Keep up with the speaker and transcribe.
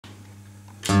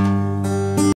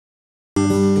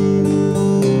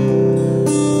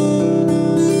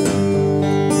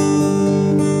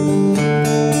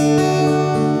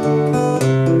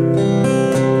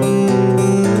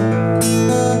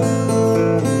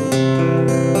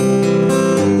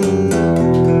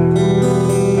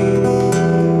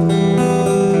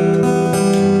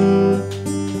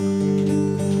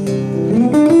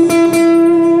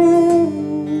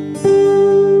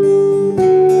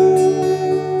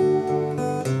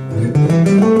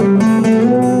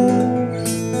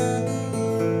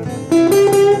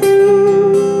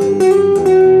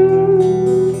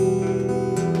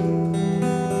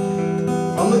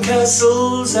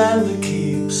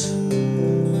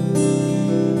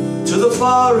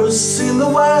forests in the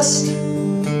west,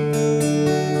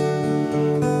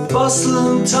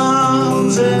 bustling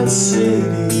towns and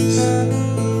cities.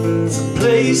 It's a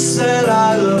place that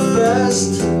I love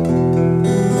best.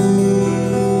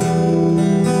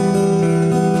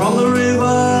 From the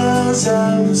rivers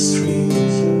and the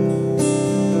streams,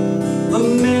 the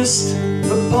mist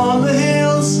upon the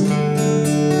hills,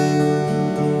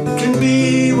 it can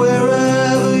be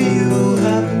wherever you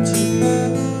happen to be.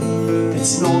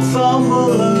 It's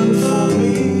Northumberland for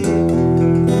me.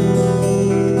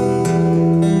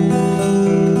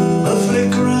 The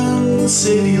flickering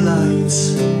city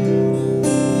lights,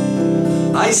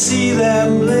 I see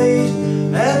them late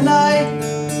at night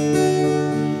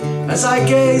as I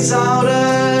gaze out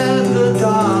at the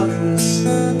darkness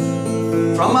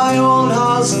from my own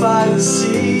house by the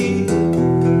sea.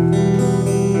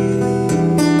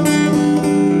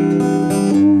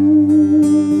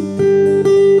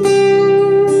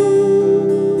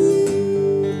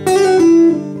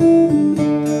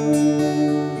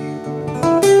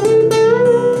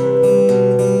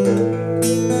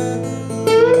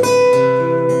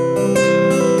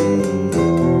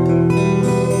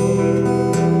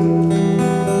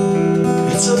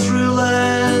 It's a thrill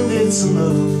and it's a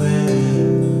love affair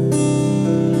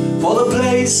for the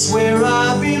place where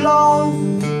I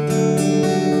belong.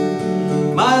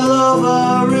 My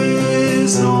lover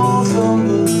is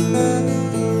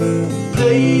Northumberland,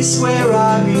 place where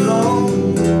I belong.